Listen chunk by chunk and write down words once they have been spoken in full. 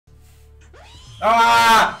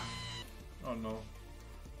Ah! Oh no.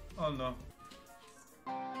 Oh no.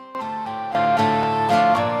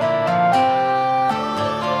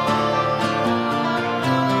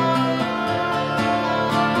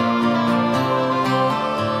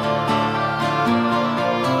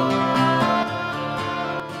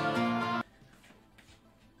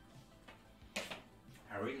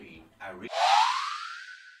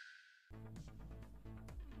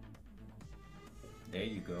 There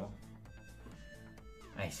you go.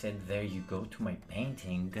 I said there you go to my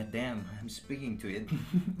painting. Goddamn, I'm speaking to it.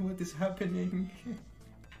 What is happening?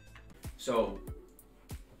 So,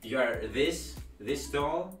 you are this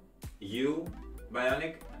tall, you,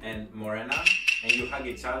 Bionic, and Morena, and you hug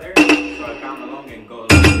each other. So I come along and go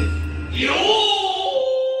like this. Yo!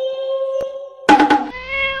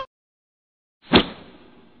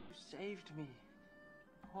 You saved me.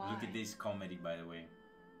 Why? Look at this comedy, by the way.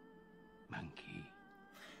 Monkey.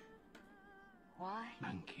 Why?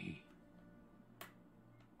 Monkey.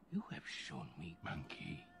 You have shown me,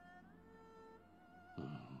 monkey.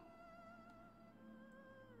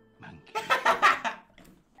 Monkey.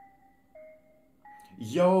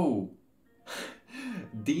 Yo!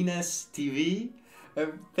 Dina's TV?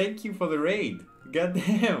 Thank you for the raid.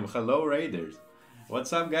 Goddamn, hello raiders.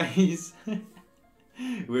 What's up, guys?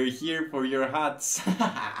 We're here for your hats.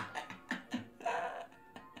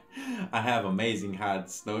 I have amazing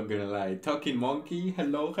hats, not gonna lie. Talking monkey,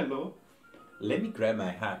 hello, hello. Let me grab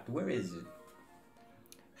my hat. Where is it?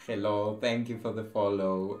 Hello, thank you for the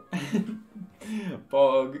follow.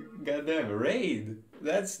 Pog, goddamn, raid.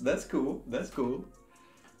 That's cool. That's cool.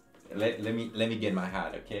 Let me get my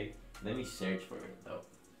hat, okay? Let me search for it though.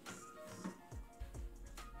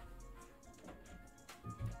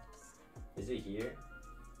 Is it here?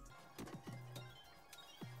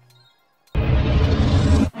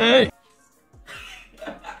 Hey!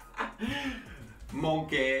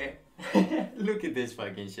 Monkey. Look at this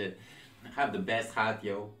fucking shit. Have the best hat,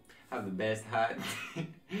 yo. Have the best hat.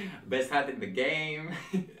 Best hat in the game.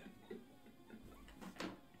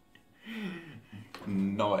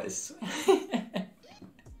 Nice.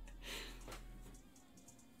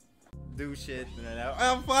 Do shit.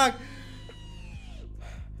 Oh fuck!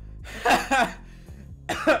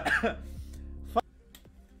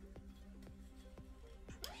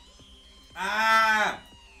 Ah!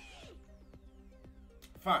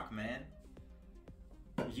 Fuck, man.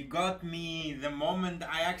 You got me the moment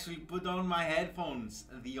I actually put on my headphones.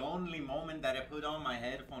 The only moment that I put on my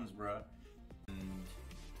headphones, bro.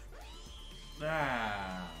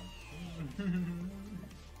 Ah.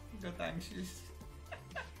 Got anxious.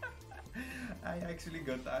 I actually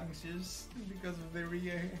got anxious because of the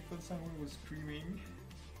rear. I thought someone was screaming.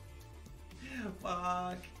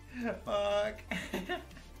 Fuck. Fuck.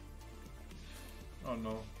 Oh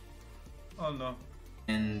no. Oh no.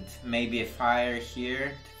 And maybe a fire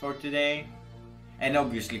here for today. And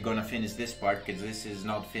obviously gonna finish this part because this is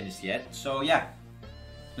not finished yet. So yeah,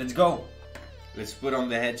 let's go. Let's put on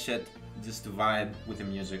the headset just to vibe with the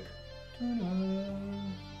music.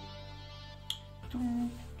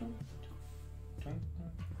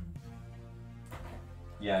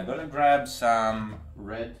 Yeah, I'm gonna grab some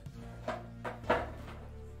red.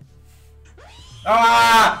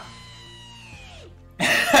 Ah!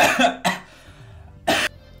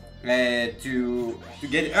 To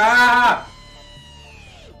get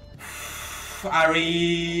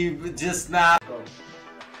Ari just now. Go.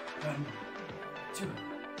 1, 2,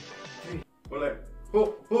 3. Ole.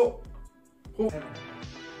 Ho, ho, ho. 7.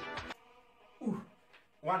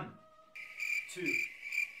 1, 2,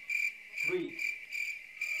 3,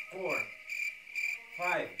 4,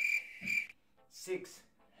 5, 6.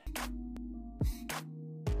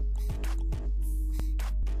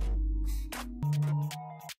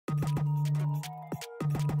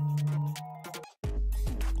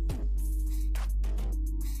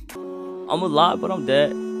 I'm alive, but I'm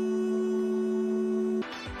dead.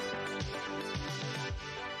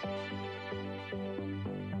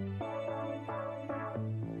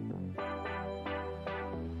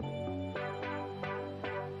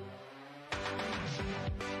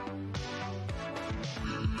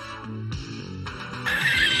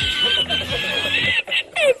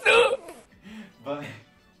 But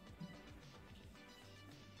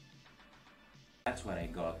that's what I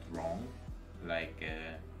got wrong. Like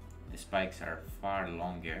the spikes are far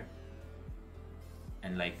longer,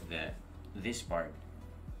 and like this part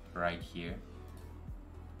right here